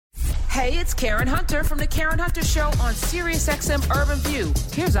Hey, it's Karen Hunter from The Karen Hunter Show on SiriusXM Urban View.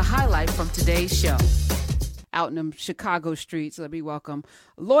 Here's a highlight from today's show. Out in the Chicago streets, let me welcome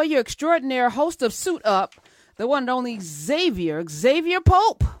lawyer extraordinaire, host of Suit Up, the one and only Xavier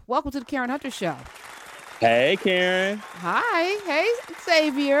Pope. Welcome to The Karen Hunter Show. Hey, Karen. Hi. Hey,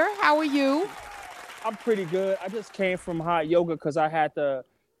 Xavier. How are you? I'm pretty good. I just came from hot yoga because I had to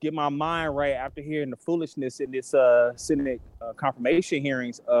get my mind right after hearing the foolishness in this Senate confirmation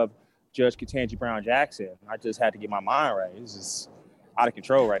hearings of Judge Ketanji Brown Jackson. I just had to get my mind right. It's just out of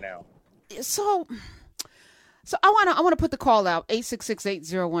control right now. So I want to put the call out,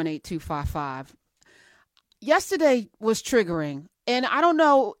 866-801-8255. Yesterday was triggering, and I don't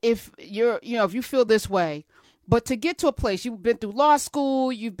know if if you feel this way, but to get to a place, you've been through law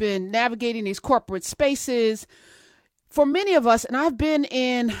school, you've been navigating these corporate spaces. For many of us, and I've been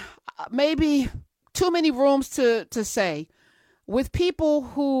in maybe too many rooms to say, with people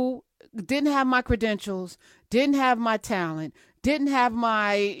who didn't have my credentials, didn't have my talent, didn't have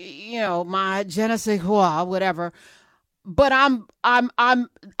my, my je ne sais quoi, whatever, but I'm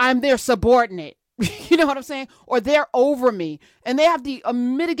their subordinate. You know what I'm saying? Or they're over me, and they have the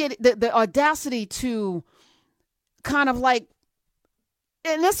the audacity to kind of like,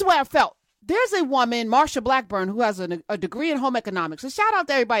 and this is what I felt. There's a woman, Marsha Blackburn, who has a degree in home economics. And shout out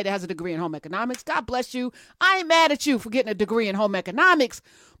to everybody that has a degree in home economics. God bless you. I ain't mad at you for getting a degree in home economics,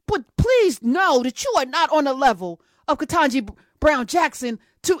 but please know that you are not on the level of Ketanji Brown Jackson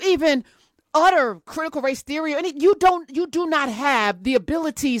to even utter critical race theory. And you do not have the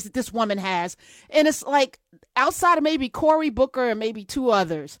abilities that this woman has. And it's like, outside of maybe Cory Booker and maybe two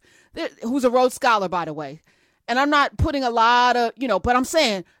others, who's a Rhodes Scholar, by the way. And I'm not putting a lot of, but I'm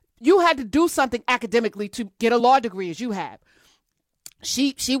saying, you had to do something academically to get a law degree as you have.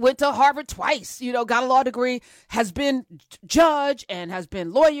 She went to Harvard twice, got a law degree, has been judge and has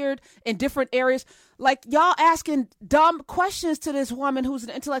been lawyered in different areas. Like, y'all asking dumb questions to this woman who's an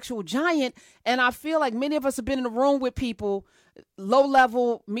intellectual giant. And I feel like many of us have been in a room with people,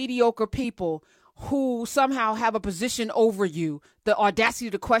 low-level, mediocre people who somehow have a position over you, the audacity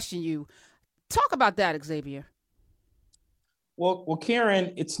to question you. Talk about that, Xavier. Well,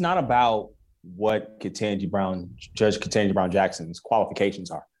 Karen, it's not about what Judge Ketanji Brown Jackson's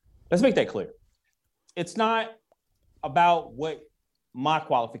qualifications are. Let's make that clear. It's not about what my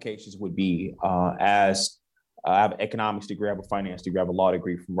qualifications would be as I have an economics degree, I have a finance degree, I have a law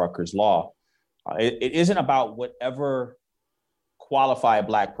degree from Rutgers Law. It isn't about whatever qualified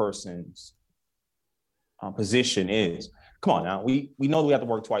Black person's position is. Come on now, we know we have to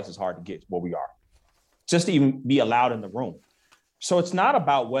work twice as hard to get where we are, just to even be allowed in the room. So it's not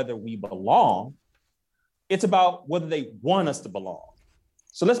about whether we belong. It's about whether they want us to belong.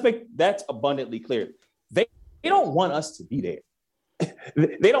 So let's make that abundantly clear. They don't want us to be there.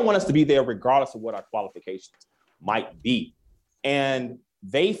 They don't want us to be there regardless of what our qualifications might be. And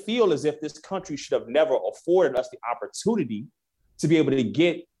they feel as if this country should have never afforded us the opportunity to be able to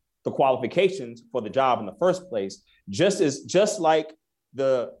get the qualifications for the job in the first place, just like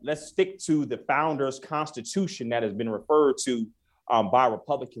let's stick to the founder's constitution that has been referred to by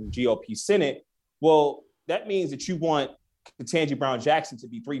Republican GOP Senate. Well, that means that you want Ketanji Brown Jackson to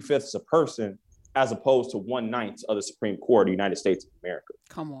be 3/5 a person as opposed to 1/9 of the Supreme Court of the United States of America.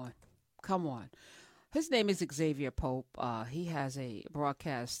 Come on. His name is Xavier Pope. He has a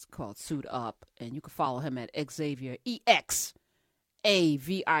broadcast called Suit Up, and you can follow him at Xavier,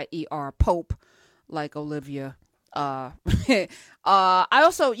 EXAVIER Pope, like Olivia. I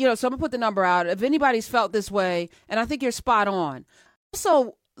also, so I'm gonna put the number out. If anybody's felt this way, and I think you're spot on.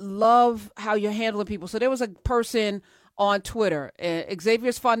 Also love how you're handling people. So there was a person on Twitter,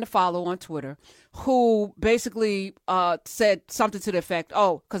 Xavier's fun to follow on Twitter, who basically said something to the effect,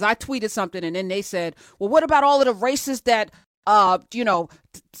 because I tweeted something, and then they said, well, what about all of the racists that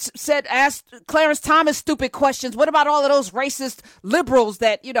asked Clarence Thomas stupid questions? What about all of those racist liberals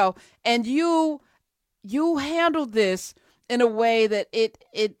that, and you handled this in a way that it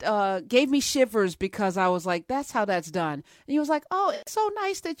gave me shivers, because I was like, that's how that's done. And he was like, oh, it's so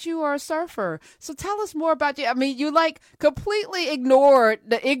nice that you are a surfer. So tell us more about you. I mean, you like completely ignored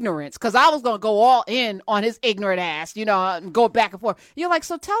the ignorance, because I was going to go all in on his ignorant ass, and go back and forth. You're like,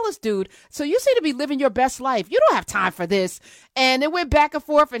 so tell us, dude. So you seem to be living your best life. You don't have time for this. And it went back and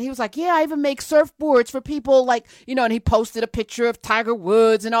forth. And he was like, yeah, I even make surfboards for people like, and he posted a picture of Tiger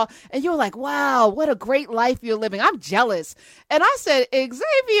Woods and all. And you were like, wow, what a great life you're living. I'm jealous. And I said,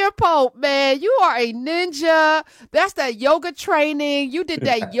 Xavier Pope, man, you are a ninja. That's that yoga training. You did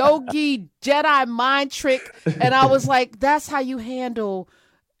that yogi Jedi mind trick. And I was like, that's how you handle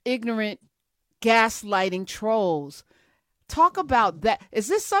ignorant gaslighting trolls. Talk about that. Is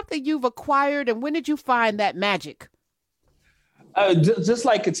this something you've acquired, and when did you find that magic? Just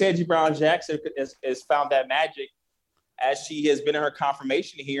like Ketanji Brown Jackson has found that magic as she has been in her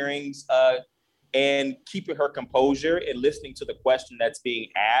confirmation hearings and keeping her composure and listening to the question that's being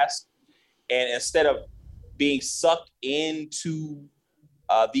asked. And instead of being sucked into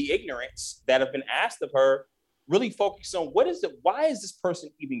the ignorance that have been asked of her, really focus on why is this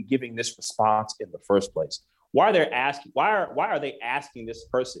person even giving this response in the first place? Why are they asking this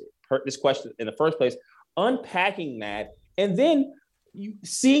question in the first place? Unpacking that, and then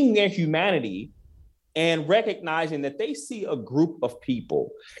seeing their humanity and recognizing that they see a group of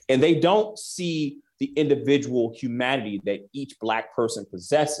people and they don't see the individual humanity that each Black person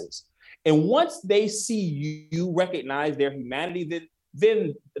possesses. And once they see you recognize their humanity,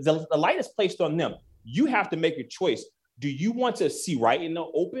 then the light is placed on them. You have to make a choice. Do you want to see right in the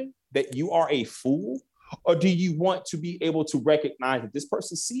open that you are a fool? Or do you want to be able to recognize that this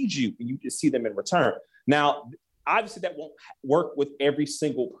person sees you and you just see them in return? Now, obviously that won't work with every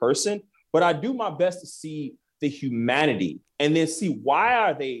single person, but I do my best to see the humanity and then see why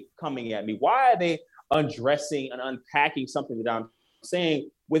are they coming at me? Why are they undressing and unpacking something that I'm saying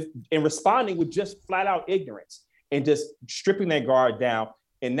and responding with just flat out ignorance and just stripping their guard down.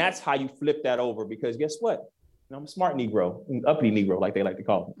 And that's how you flip that over, because guess what? I'm a smart Negro, an uppity Negro, like they like to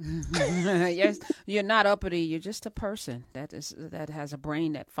call me. Yes, you're not uppity. You're just a person that has a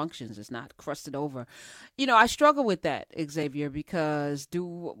brain that functions. It's not crusted over. I struggle with that, Xavier, because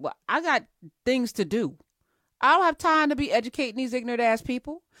I got things to do. I don't have time to be educating these ignorant ass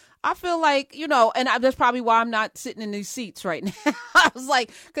people. I feel like, and that's probably why I'm not sitting in these seats right now. I was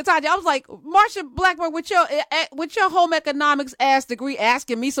like, Marsha Blackburn, with your home economics ass degree,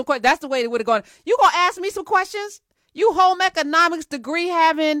 asking me some questions. That's the way it would have gone. You gonna ask me some questions? You home economics degree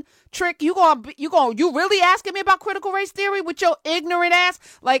having trick? You really asking me about critical race theory with your ignorant ass?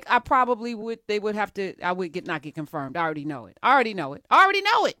 Like, I probably would. They would have to. I would not get confirmed. I already know it.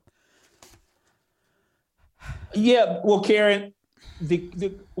 Yeah, well, Karen,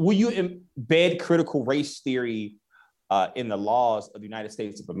 will you embed critical race theory in the laws of the United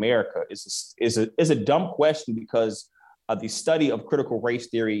States of America? Is a dumb question, because the study of critical race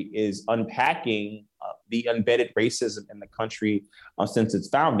theory is unpacking the embedded racism in the country since its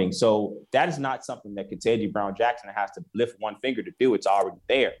founding. So that is not something that Ketanji Brown Jackson has to lift one finger to do. It's already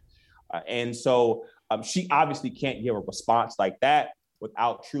there. And so she obviously can't give a response like that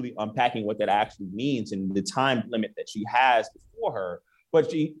without truly unpacking what that actually means and the time limit that she has before her. But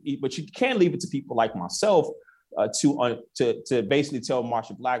she can leave it to people like myself to basically tell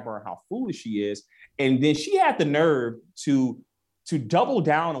Marsha Blackburn how foolish she is. And then she had the nerve to double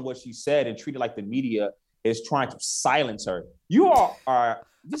down on what she said and treat it like the media is trying to silence her.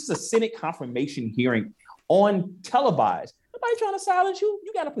 This is a Senate confirmation hearing on televised. Nobody trying to silence you.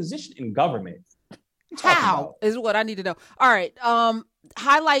 You got a position in government. How is what I need to know. All right.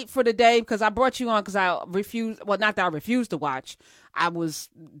 Highlight for the day, because I brought you on because I refused. Well, not that I refused to watch. I was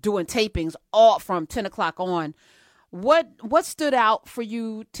doing tapings all from 10 o'clock on. What stood out for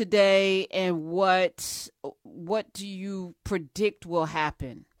you today, and what do you predict will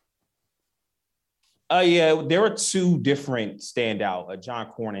happen? Yeah, there were two different standout.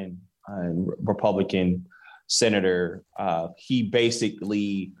 John Cornyn, Republican senator. He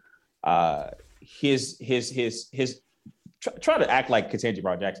basically his try to act like Ketanji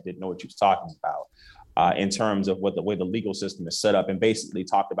Brown Jackson didn't know what she was talking about in terms of the way the legal system is set up, and basically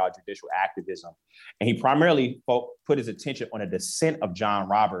talked about judicial activism. And he primarily put his attention on a dissent of John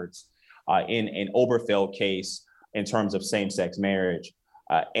Roberts in an Obergefell case in terms of same-sex marriage,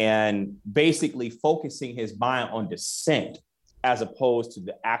 and basically focusing his mind on dissent as opposed to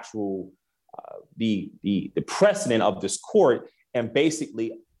the actual the precedent of this court, and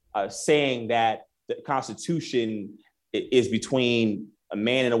basically saying that the Constitution is between a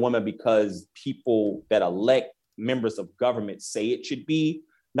man and a woman because people that elect members of government say it should be,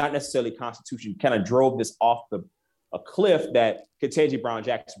 not necessarily Constitution. Kind of drove this off a cliff that Ketanji Brown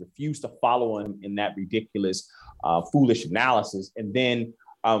Jackson refused to follow in that ridiculous, foolish analysis. And then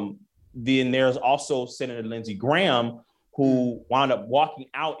there's also Senator Lindsey Graham, who wound up walking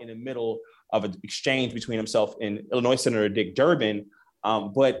out in the middle of an exchange between himself and Illinois Senator Dick Durbin,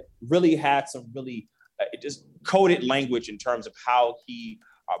 but really had some really just coded language in terms of how he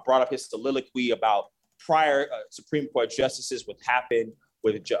brought up his soliloquy about prior Supreme Court justices, what happened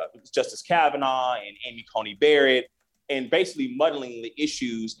with Justice Kavanaugh and Amy Coney Barrett, and basically muddling the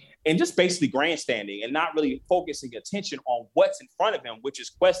issues and just basically grandstanding and not really focusing attention on what's in front of him, which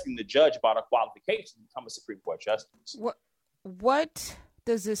is questioning the judge about a qualification to become a Supreme Court justice. What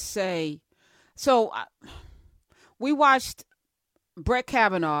does this say? So we watched Brett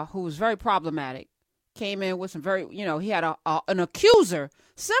Kavanaugh, who was very problematic, came in with some very, he had an accuser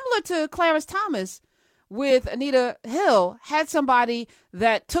similar to Clarence Thomas with Anita Hill, had somebody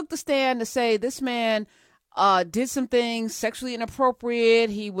that took the stand to say this man did some things sexually inappropriate.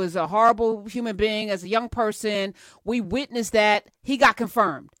 He was a horrible human being as a young person. We witnessed that. He got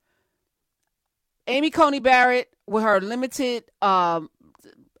confirmed. Amy Coney Barrett, with her limited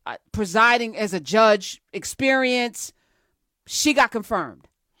presiding as a judge experience, she got confirmed.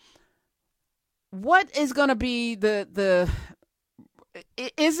 What is going to be do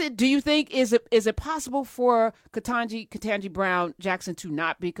you think, is it possible for Ketanji Brown Jackson to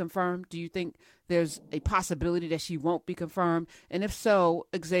not be confirmed? Do you think there's a possibility that she won't be confirmed? And if so,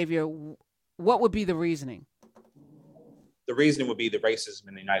 Xavier, what would be the reasoning? The reasoning would be the racism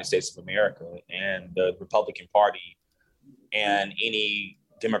in the United States of America and the Republican Party and any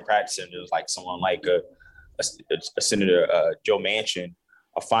Democrat senators, like someone like a Senator Joe Manchin,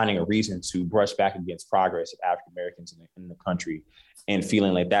 are finding a reason to brush back against progress of African Americans in the country and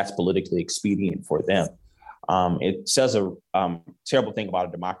feeling like that's politically expedient for them. It says a terrible thing about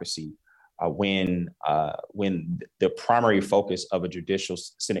a democracy when the primary focus of a judicial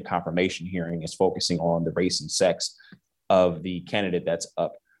Senate confirmation hearing is focusing on the race and sex of the candidate that's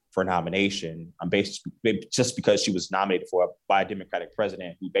up for nomination, just because she was nominated by a Democratic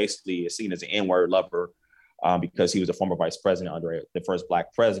president who basically is seen as an N-word lover because he was a former vice president under the first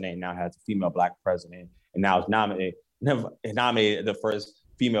Black president, now has a female Black president, and now is nominated the first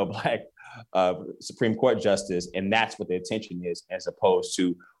female Black Supreme Court justice. And that's what the attention is, as opposed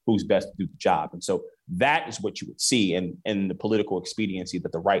to who's best to do the job. And so that is what you would see in the political expediency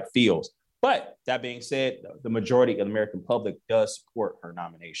that the right feels. But that being said, the majority of the American public does support her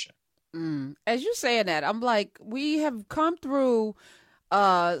nomination. As you're saying that, I'm like, we have come through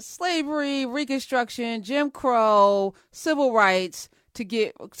slavery, Reconstruction, Jim Crow, civil rights to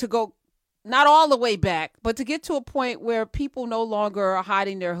go not all the way back, but to get to a point where people no longer are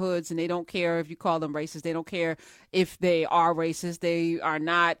hiding their hoods and they don't care if you call them racist. They don't care if they are racist. They are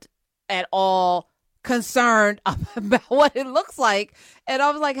not at all concerned about what it looks like. And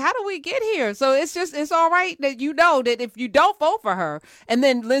I was like, how do we get here? So it's all right that that if you don't vote for her, and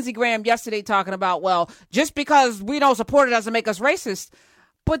then Lindsey Graham yesterday talking about, well, just because we don't support it doesn't make us racist.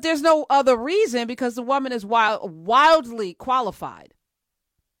 But there's no other reason, because the woman is wildly qualified.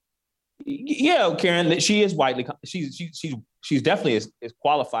 Yeah, Karen, that she is widely, she's definitely is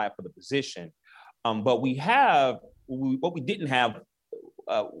qualified for the position. But what we didn't have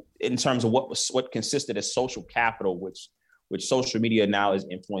in terms of what consisted as social capital, which social media now is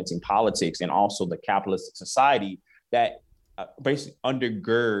influencing politics, and also the capitalistic society that basically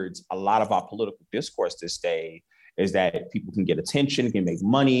undergirds a lot of our political discourse this day, is that people can get attention, can make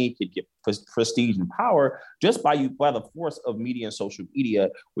money, can get prestige and power just by the force of media and social media,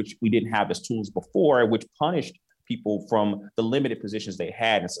 which we didn't have as tools before, which punished people from the limited positions they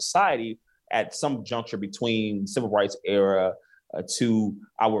had in society at some juncture between the civil rights era to,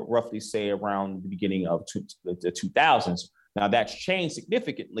 I would roughly say, around the beginning of the 2000s. Now that's changed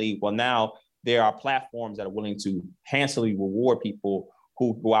significantly. Well, now there are platforms that are willing to handsomely reward people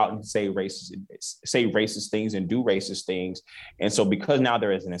who go out and say racist things and do racist things. And so because now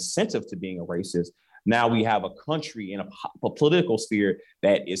there is an incentive to being a racist, now we have a country in a political sphere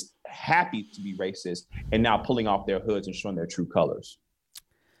that is happy to be racist and now pulling off their hoods and showing their true colors.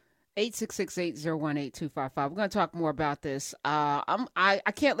 866-801-8255. We're going to talk more about this. I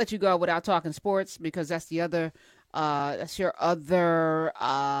can't let you go without talking sports, because that's the other that's your other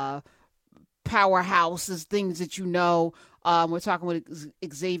powerhouses, things that you know. We're talking with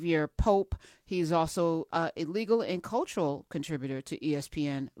Xavier Pope. He's also a legal and cultural contributor to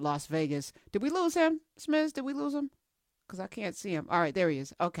ESPN Las Vegas. Did we lose him, Smith? Did we lose him? Because I can't see him. All right, there he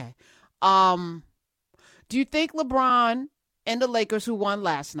is. Okay. Do you think LeBron and the Lakers, who won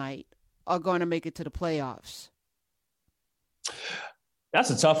last night, are going to make it to the playoffs? That's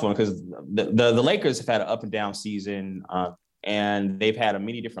a tough one, because the Lakers have had an up and down season, and they've had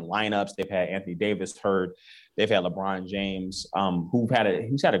many different lineups. They've had Anthony Davis hurt. They've had LeBron James, who's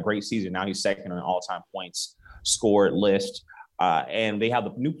had a great season. Now he's second on an all-time points scored list. And they have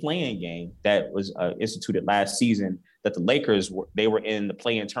the new play-in game that was instituted last season, that the Lakers they were in the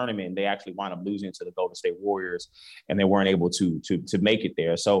play-in tournament, and they actually wound up losing to the Golden State Warriors, and they weren't able to make it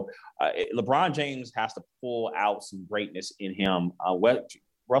there. So LeBron James has to pull out some greatness in him.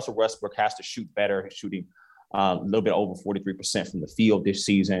 Russell Westbrook has to shoot better. He's shooting a little bit over 43% from the field this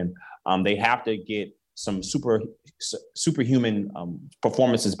season. They have to get some superhuman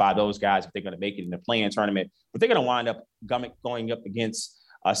performances by those guys if they're going to make it in the play-in tournament. But they're going to wind up going up against,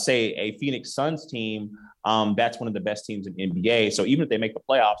 say, a Phoenix Suns team That's one of the best teams in the NBA. So even if they make the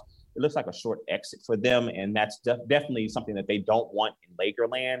playoffs, it looks like a short exit for them. And that's definitely something that they don't want in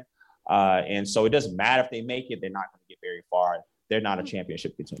Lakerland. And so it doesn't matter if they make it, they're not going to get very far. They're not a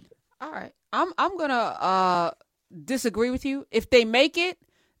championship contender. All right. I'm going to disagree with you. If they make it,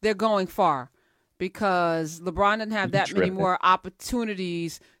 they're going far because LeBron doesn't have that many more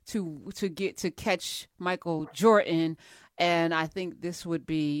opportunities to get to catch Michael Jordan. And I think this would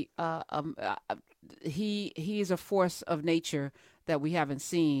be he is a force of nature that we haven't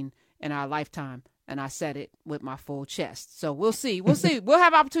seen in our lifetime. And I said it with my full chest. So we'll see. We'll see. We'll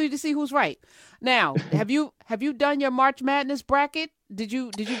have opportunity to see who's right. Now, have you done your March Madness bracket? Did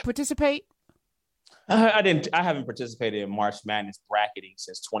you participate? I didn't. I haven't participated in March Madness bracketing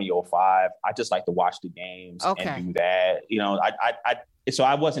since 2005. I just like to watch the games and do that. You know, so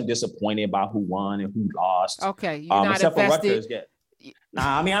I wasn't disappointed about who won and who lost. Okay, you're not except invested. For Rutgers.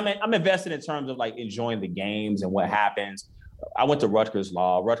 Nah, I mean, I'm invested in terms of like enjoying the games and what happens. I went to Rutgers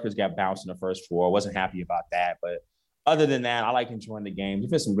Law. Rutgers got bounced in the first four. Wasn't happy about that, but other than that, I like enjoying the games. There's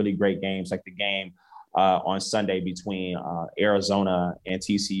been some really great games, like the game on Sunday between Arizona and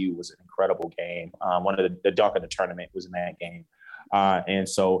TCU was an incredible game. One of the dunk of the tournament was in that game. And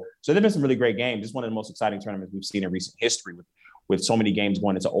so there've been some really great games. It's one of the most exciting tournaments we've seen in recent history with so many games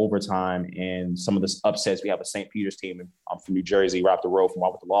going into overtime and some of the upsets. We have a St. Peter's team from New Jersey, right up the road from where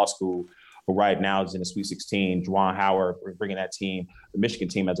I went to law school, who right now is in the Sweet 16. Juwan Howard, we're bringing that team. The Michigan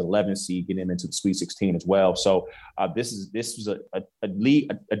team has 11 seed, getting them into the Sweet 16 as well. So this was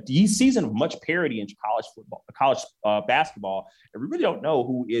a season of much parity in college basketball, and we really don't know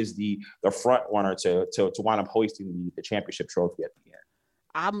who is the front runner to wind up hoisting the championship trophy at the end.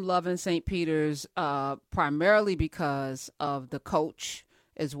 I'm loving St. Peter's primarily because of the coach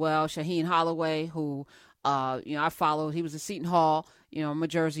as well, Shaheen Holloway, who I followed. He was at Seton Hall. I'm a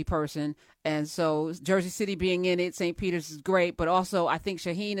Jersey person. And so Jersey City being in it, St. Peter's is great. But also I think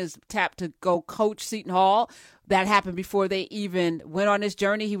Shaheen is tapped to go coach Seton Hall. That happened before they even went on this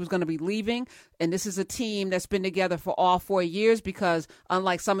journey. He was going to be leaving. And this is a team that's been together for all 4 years because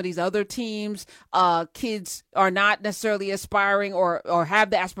unlike some of these other teams, kids are not necessarily aspiring or have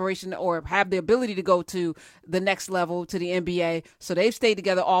the aspiration or have the ability to go to the next level, to the NBA. So they've stayed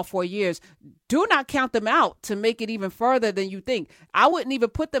together all 4 years. Do not count them out to make it even further than you think. I wouldn't even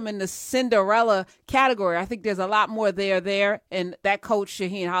put them in the Cinderella category. I think there's a lot more there. And that coach,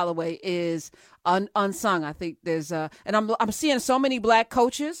 Shaheen Holloway, is unsung. I think there's and I'm seeing so many black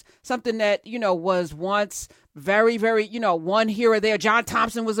coaches, something that was once very, very one here or there. John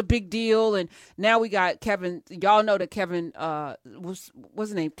Thompson was a big deal, and now we got Kevin. Y'all know that Kevin what's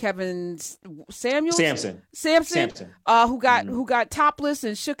his name? Kevin Sampson. Who got topless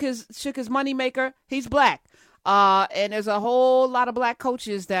and shook his moneymaker. He's black. And there's a whole lot of black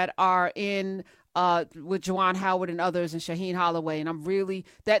coaches that are in with Juwan Howard and others and Shaheen Holloway. And I'm really,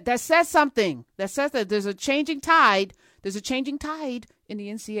 that says something. That says that there's a changing tide. There's a changing tide in the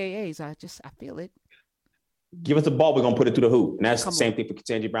NCAAs. I feel it. Give us the ball, we're going to put it through the hoop. And that's the same thing for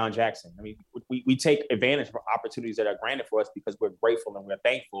Ketanji Brown Jackson. I mean, we take advantage of opportunities that are granted for us because we're grateful and we're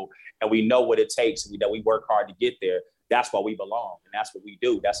thankful and we know what it takes and that we work hard to get there. That's why we belong. And that's what we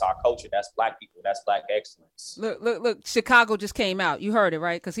do. That's our culture. That's black people. That's black excellence. Look, Chicago just came out. You heard it,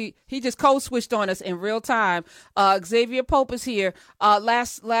 right? Because he just code switched on us in real time. Xavier Pope is here.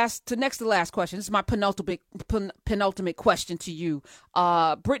 Next to last question. This is my penultimate question to you.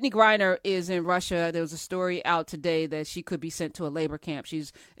 Brittany Griner is in Russia. There was a story out today that she could be sent to a labor camp.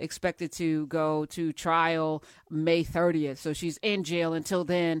 She's expected to go to trial May 30th. So she's in jail until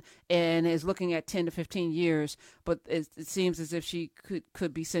then and is looking at 10 to 15 years. But it seems as if she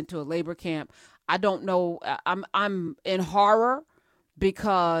could be sent to a labor camp. I don't know. I'm in horror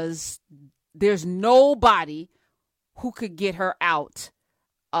because there's nobody who could get her out.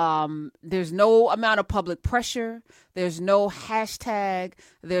 There's no amount of public pressure. There's no hashtag.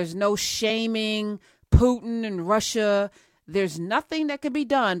 There's no shaming Putin and Russia. There's nothing that can be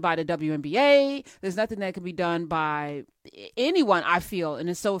done by the WNBA. There's nothing that can be done by anyone, I feel.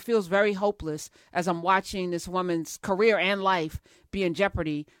 And so it feels very hopeless as I'm watching this woman's career and life be in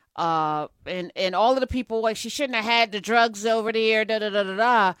jeopardy. And all of the people, like, she shouldn't have had the drugs over there,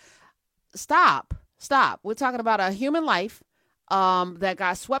 Stop. We're talking about a human life that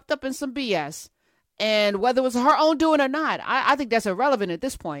got swept up in some BS. And whether it was her own doing or not, I think that's irrelevant at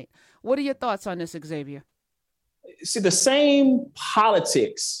this point. What are your thoughts on this, Xavier? See, the same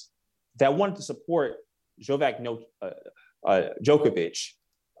politics that wanted to support Novak Djokovic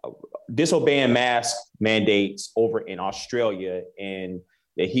disobeying mask mandates over in Australia, and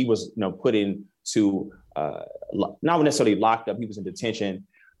that he was, put into not necessarily locked up, he was in detention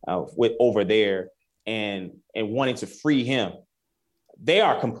over there. and wanting to free him, they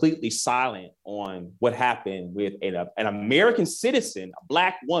are completely silent on what happened with an American citizen, a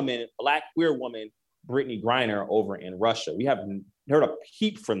Black queer woman, Brittany Griner, over in Russia. We haven't heard a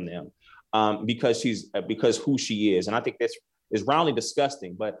peep from them because who she is. And I think this is roundly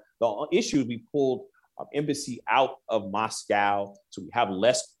disgusting. But the issue is we pulled embassy out of Moscow, so we have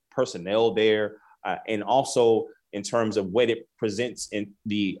less personnel there. And also in terms of what it presents in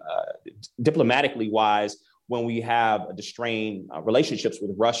the diplomatically wise, when we have strained relationships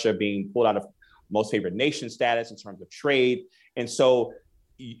with Russia being pulled out of most favored nation status in terms of trade. And so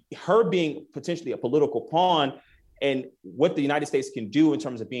her being potentially a political pawn and what the United States can do in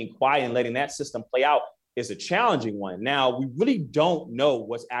terms of being quiet and letting that system play out is a challenging one. Now, we really don't know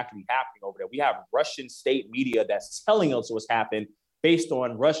what's actually happening over there. We have Russian state media that's telling us what's happened based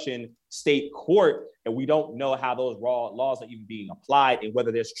on Russian state court, and we don't know how those laws are even being applied and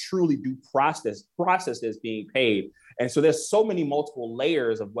whether there's truly due process that's being paid. And so there's so many multiple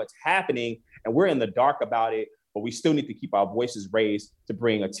layers of what's happening, and we're in the dark about it, but we still need to keep our voices raised to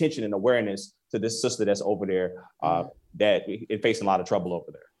bring attention and awareness to this sister that's over there that is facing a lot of trouble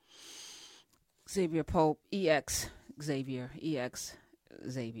over there. Xavier Pope, EX Xavier.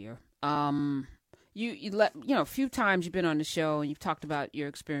 You let a few times you've been on the show and you've talked about your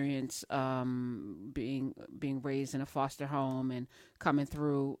experience being raised in a foster home and coming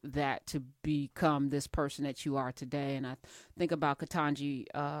through that to become this person that you are today. And I think about Ketanji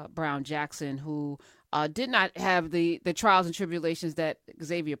Brown Jackson, who did not have the trials and tribulations that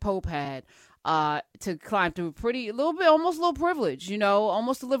Xavier Pope had. To climb through almost a little privileged,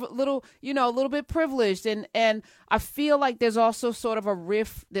 almost a little bit privileged. And I feel like there's also sort of a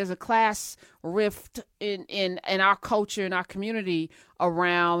rift. There's a class rift in our culture, in our community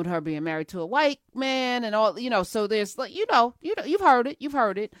around her being married to a white man and all, so there's you've heard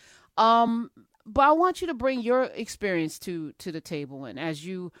it. But I want you to bring your experience to the table. And as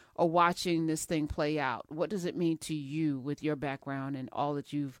you are watching this thing play out, what does it mean to you with your background and all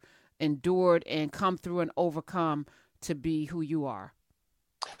that you've endured and come through and overcome to be who you are?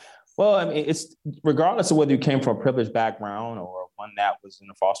 Well, I mean, it's regardless of whether you came from a privileged background or one that was in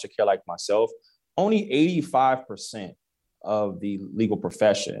a foster care like myself, only 85% of the legal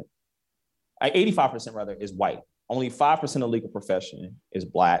profession, 85% rather, is white. Only 5% of the legal profession is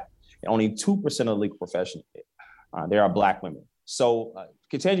Black, and only 2% of the legal profession, there are Black women. So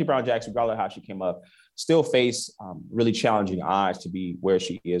Ketanji Brown Jackson, regardless of how she came up, still face really challenging odds to be where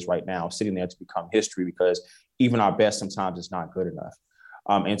she is right now, sitting there to become history, because even our best sometimes is not good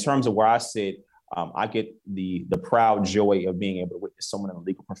enough. In terms of where I sit, I get the proud joy of being able to witness someone in the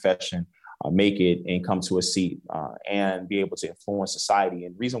legal profession make it and come to a seat and be able to influence society.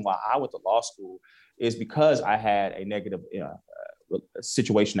 And the reason why I went to law school is because I had a negative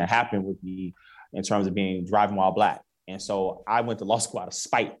situation that happened with me in terms of driving while Black. And so I went to law school out of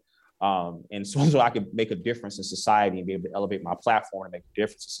spite. And so I could make a difference in society and be able to elevate my platform and make a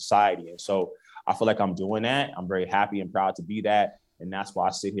difference in society. And so I feel like I'm doing that. I'm very happy and proud to be that. And that's why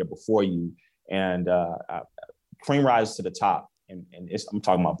I sit here before you. And cream rises to the top. And I'm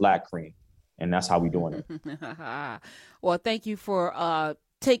talking about Black cream. And that's how we're doing it. Well, thank you for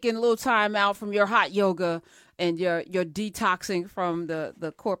taking a little time out from your hot yoga and your detoxing from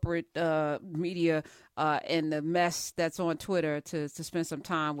the corporate media and the mess that's on Twitter to spend some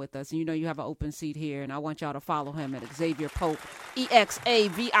time with us. And you have an open seat here, and I want y'all to follow him at Xavier Pope,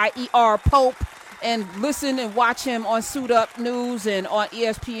 EXAVIER Pope, and listen and watch him on Suit Up News and on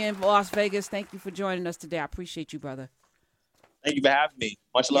ESPN Las Vegas. Thank you for joining us today. I appreciate you, brother. Thank you for having me.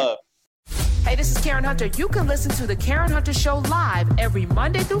 Much love. Hey, this is Karen Hunter. You can listen to The Karen Hunter Show live every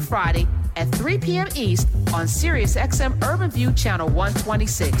Monday through Friday at 3 p.m. East on SiriusXM Urban View Channel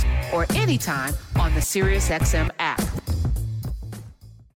 126 or anytime on the SiriusXM app.